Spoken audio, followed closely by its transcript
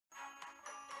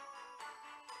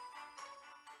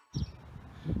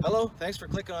Hello, thanks for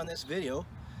clicking on this video.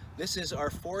 This is our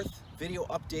fourth video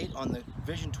update on the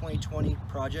Vision 2020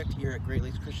 project here at Great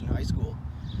Lakes Christian High School.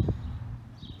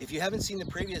 If you haven't seen the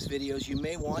previous videos, you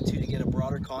may want to get a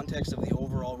broader context of the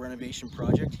overall renovation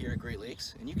project here at Great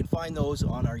Lakes, and you can find those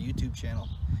on our YouTube channel.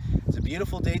 It's a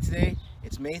beautiful day today.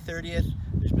 It's May 30th.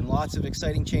 There's been lots of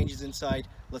exciting changes inside.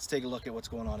 Let's take a look at what's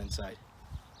going on inside.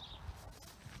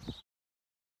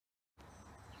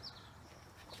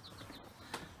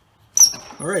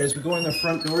 All right, as we go in the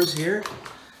front doors here,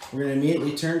 we're going to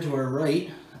immediately turn to our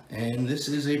right, and this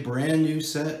is a brand new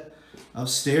set of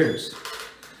stairs.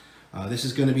 This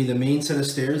is going to be the main set of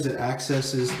stairs that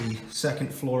accesses the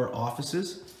second floor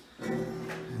offices.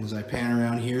 And as I pan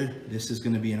around here, this is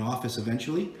going to be an office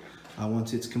eventually,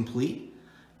 once it's complete.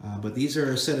 But these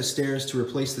are a set of stairs to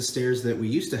replace the stairs that we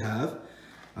used to have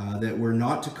that were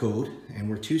not to code and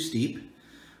were too steep,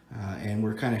 and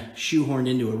were kind of shoehorned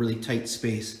into a really tight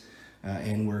space.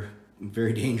 And were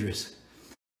very dangerous.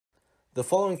 The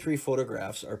following three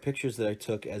photographs are pictures that I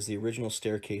took as the original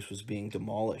staircase was being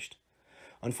demolished.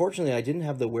 Unfortunately, I didn't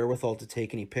have the wherewithal to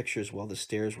take any pictures while the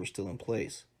stairs were still in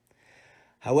place.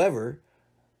 However,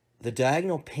 the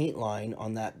diagonal paint line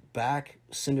on that back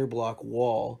cinder block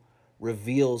wall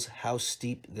reveals how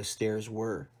steep the stairs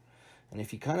were. And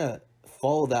if you kind of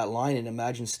follow that line and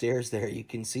imagine stairs there, you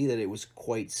can see that it was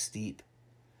quite steep.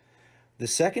 The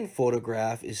second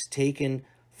photograph is taken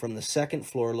from the second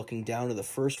floor looking down to the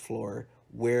first floor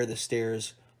where the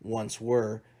stairs once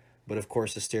were, but of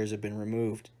course the stairs have been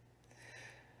removed.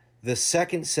 The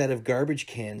second set of garbage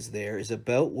cans there is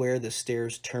about where the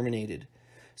stairs terminated.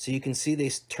 So you can see they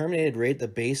terminated right at the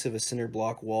base of a cinder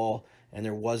block wall, and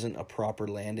there wasn't a proper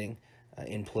landing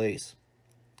in place.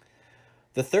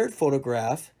 The third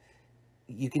photograph,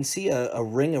 you can see a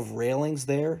ring of railings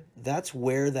there. That's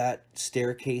where that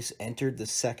staircase entered the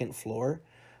second floor.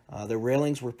 The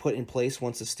railings were put in place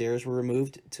once the stairs were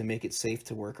removed to make it safe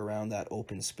to work around that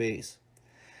open space.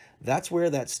 That's where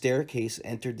that staircase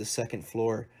entered the second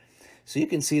floor. So you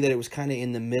can see that it was kind of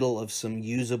in the middle of some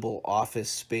usable office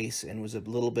space and was a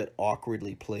little bit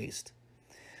awkwardly placed.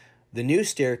 The new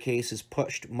staircase is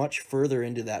pushed much further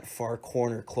into that far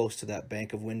corner close to that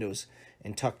bank of windows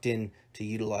and tucked in to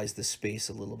utilize the space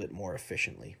a little bit more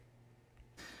efficiently.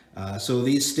 So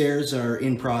these stairs are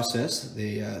in process.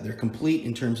 They're complete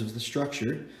in terms of the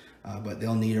structure, but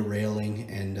they'll need a railing,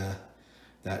 and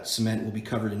that cement will be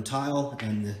covered in tile,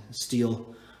 and the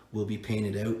steel will be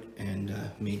painted out and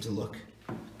made to look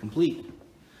complete.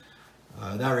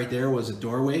 That right there was a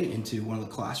doorway into one of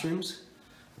the classrooms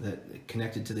that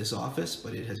connected to this office,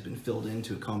 but it has been filled in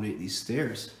to accommodate these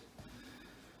stairs.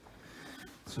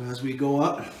 So as we go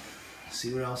up,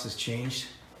 see what else has changed.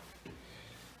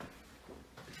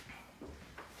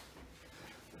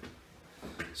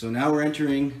 So now we're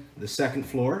entering the second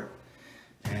floor,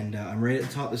 and I'm right at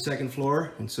the top of the second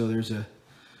floor, and so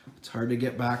it's hard to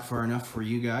get back far enough for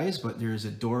you guys, but there's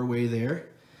a doorway there.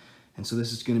 And so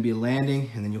this is going to be a landing,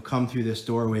 and then you'll come through this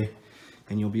doorway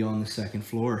and you'll be on the second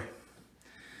floor.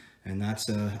 And that's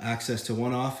access to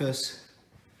one office,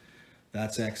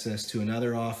 that's access to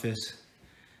another office,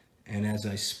 and as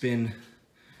I spin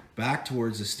back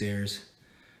towards the stairs,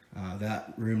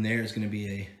 that room there is going to be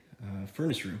a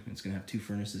furnace room. It's going to have two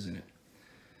furnaces in it.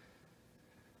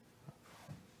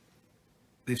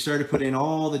 They've started to put in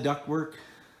all the ductwork,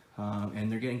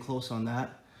 and they're getting close on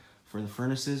that for the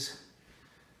furnaces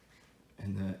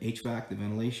and the HVAC, the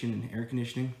ventilation and air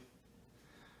conditioning.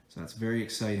 So that's very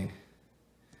exciting.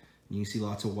 And you can see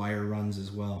lots of wire runs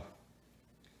as well.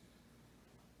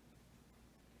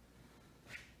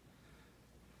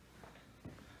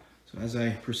 So as I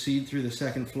proceed through the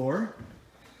second floor,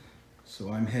 so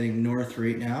I'm heading north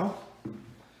right now,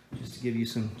 just to give you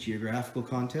some geographical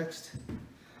context.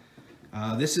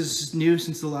 This is new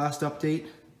since the last update.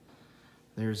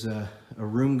 There's a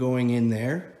room going in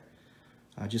there,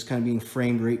 just kind of being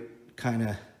framed right kind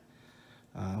of,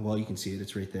 well, you can see it,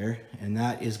 it's right there. And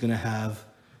that is going to have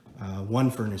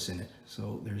one furnace in it.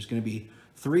 So there's going to be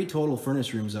 3 total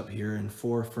furnace rooms up here and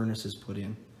 4 furnaces put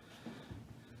in.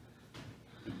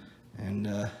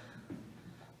 And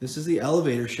this is the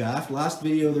elevator shaft. Last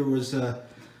video there was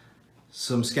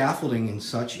some scaffolding and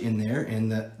such in there,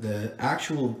 and the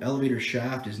actual elevator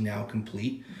shaft is now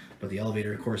complete, but the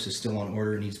elevator of course is still on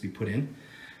order and needs to be put in.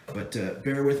 But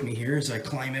bear with me here as I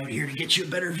climb out here to get you a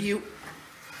better view.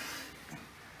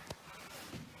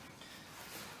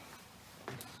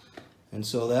 And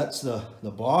so that's the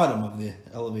bottom of the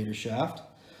elevator shaft,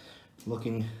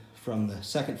 looking from the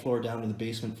second floor down to the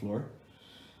basement floor.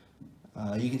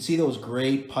 You can see those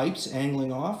gray pipes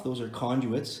angling off. Those are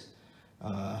conduits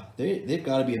They've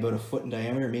got to be about a foot in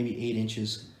diameter, maybe 8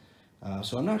 inches.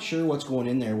 So I'm not sure what's going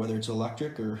in there, whether it's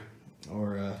electric or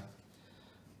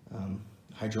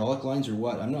hydraulic lines or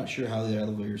what. I'm not sure how the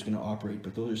elevator is going to operate,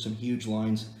 but those are some huge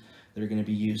lines that are going to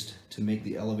be used to make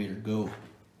the elevator go.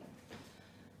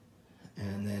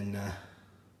 And then,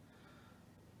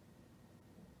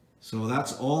 so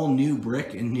that's all new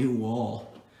brick and new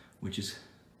wall, which is,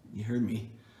 you heard me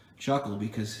chuckle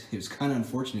because it was kind of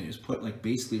unfortunate. It was put like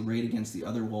basically right against the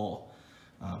other wall,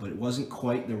 but it wasn't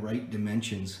quite the right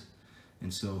dimensions.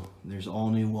 And so there's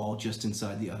all new wall just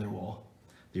inside the other wall,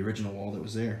 the original wall that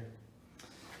was there.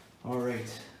 All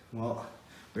right, well,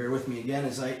 bear with me again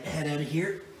as I head out of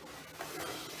here.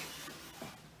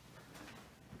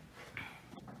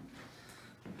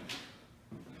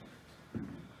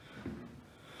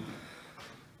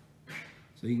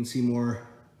 So you can see more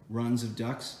runs of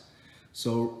ducts.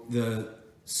 So the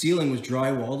ceiling was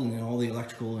drywalled, and then all the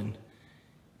electrical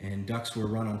and ducts were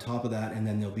run on top of that, and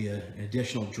then there'll be an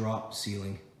additional drop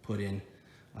ceiling put in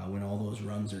when all those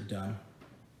runs are done.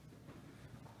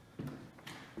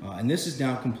 And this is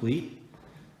now complete.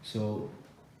 So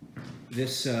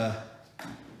this,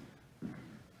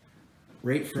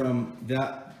 right from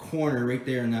that corner right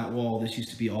there in that wall, this used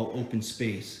to be all open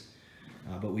space.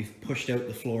 But we've pushed out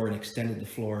the floor and extended the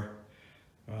floor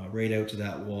right out to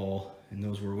that wall, and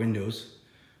those were windows,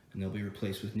 and they'll be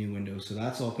replaced with new windows. So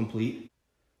that's all complete.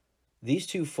 These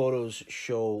two photos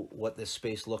show what this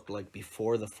space looked like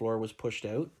before the floor was pushed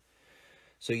out.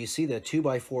 So you see the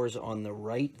 2x4s on the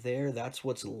right there, that's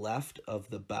what's left of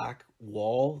the back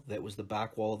wall that was the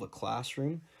back wall of a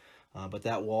classroom. But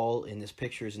that wall in this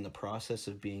picture is in the process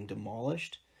of being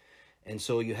demolished. And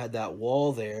so you had that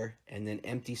wall there, and then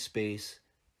empty space,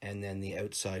 and then the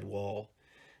outside wall.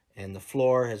 And the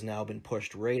floor has now been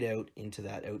pushed right out into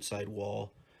that outside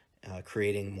wall,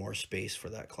 creating more space for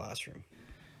that classroom.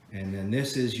 And then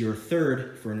this is your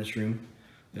third furnace room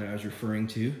that I was referring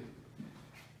to.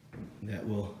 That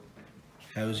will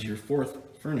house your fourth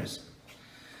furnace.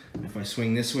 If I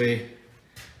swing this way,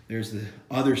 there's the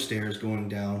other stairs going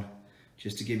down,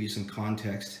 just to give you some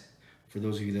context for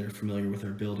those of you that are familiar with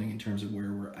our building in terms of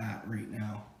where we're at right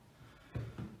now.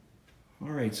 All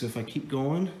right, so if I keep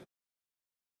going,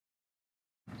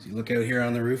 so you look out here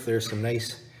on the roof, there's some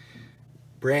nice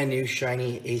brand new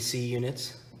shiny AC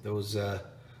units. Those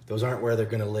aren't where they're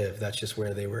gonna live, that's just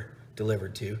where they were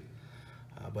delivered to.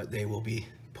 But they will be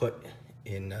put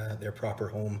in their proper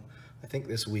home, I think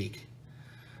this week,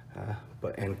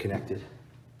 and connected.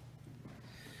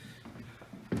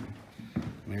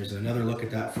 There's another look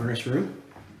at that furnace room.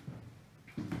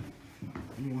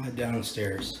 And we'll head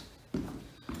downstairs.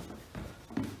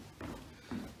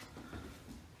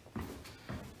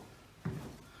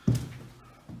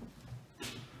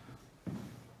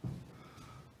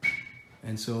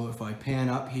 And so if I pan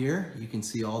up here, you can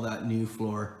see all that new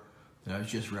floor that I was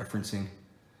just referencing.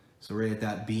 So right at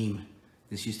that beam,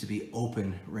 this used to be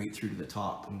open right through to the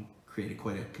top and created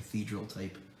quite a cathedral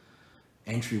type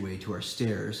entryway to our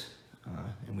stairs.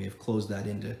 And we have closed that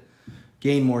in to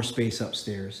gain more space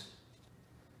upstairs.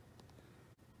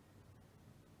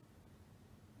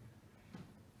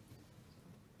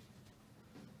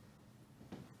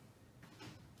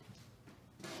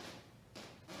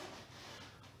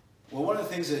 Well, one of the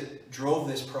things that drove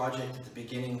this project at the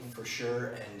beginning for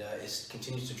sure, and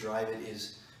continues to drive it,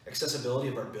 is accessibility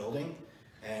of our building.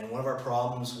 And one of our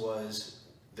problems was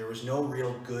there was no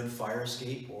real good fire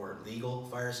escape or legal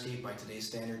fire escape by today's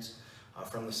standards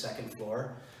from the second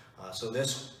floor. So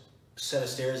this set of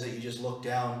stairs that you just looked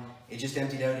down, it just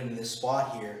emptied out into this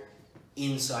spot here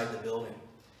inside the building.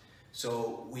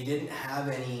 So we didn't have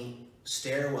any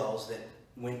stairwells that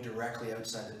went directly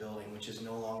outside the building, which is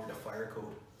no longer the fire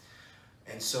code.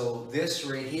 And so this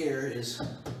right here is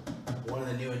one of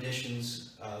the new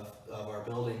additions of our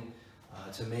building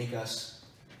to make us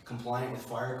compliant with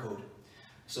fire code.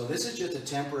 So this is just a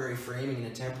temporary framing and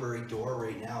a temporary door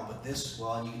right now, but this,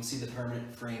 well, you can see the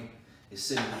permanent frame is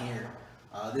sitting here.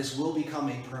 This will become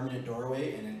a permanent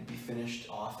doorway and then be finished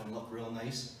off and look real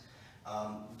nice.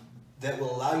 That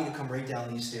will allow you to come right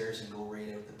down these stairs and go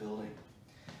right out the building.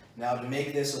 Now, to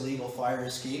make this a legal fire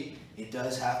escape, it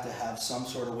does have to have some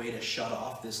sort of way to shut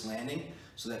off this landing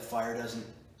so that fire doesn't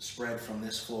spread from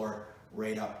this floor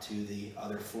right up to the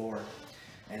other floor.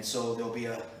 And so there'll be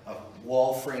a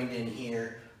wall framed in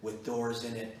here with doors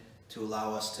in it to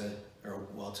allow us to,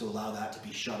 to allow that to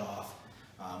be shut off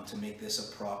to make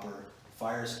this a proper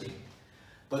fire escape.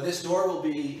 But this door will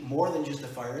be more than just a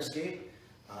fire escape.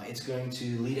 It's going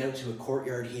to lead out to a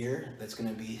courtyard here that's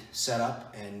going to be set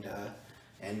up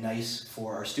and nice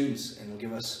for our students, and will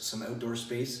give us some outdoor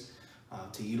space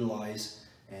to utilize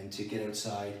and to get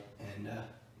outside and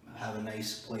have a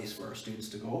nice place for our students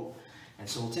to go. And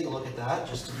so we'll take a look at that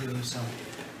just to give you some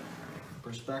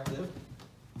perspective.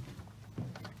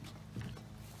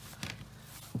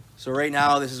 So right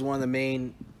now this is one of the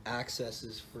main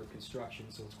accesses for construction,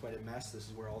 so it's quite a mess. This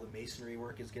is where all the masonry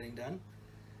work is getting done.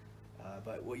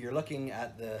 But what you're looking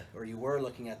at, you were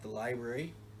looking at the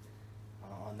library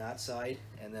on that side,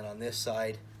 and then on this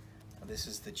side, this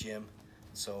is the gym.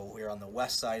 So we're on the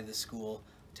west side of the school.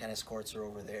 Tennis courts are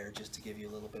over there, just to give you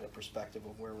a little bit of perspective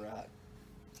of where we're at.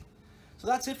 So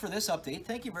that's it for this update.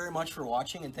 Thank you very much for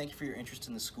watching, and thank you for your interest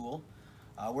in the school.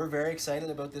 We're very excited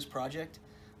about this project,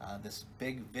 this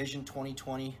big Vision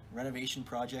 2020 renovation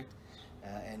project,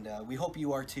 and we hope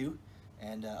you are too.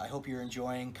 And I hope you're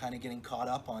enjoying kind of getting caught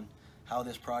up on how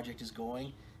this project is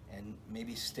going and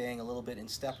maybe staying a little bit in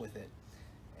step with it.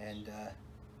 And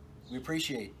we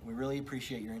really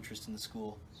appreciate your interest in the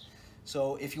school.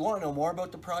 So if you want to know more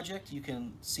about the project, you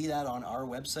can see that on our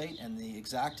website, and the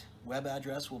exact web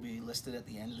address will be listed at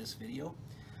the end of this video.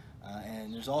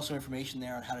 And there's also information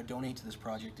there on how to donate to this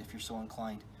project if you're so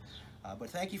inclined. But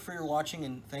thank you for your watching,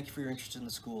 and thank you for your interest in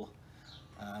the school.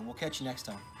 And we'll catch you next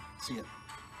time. See ya.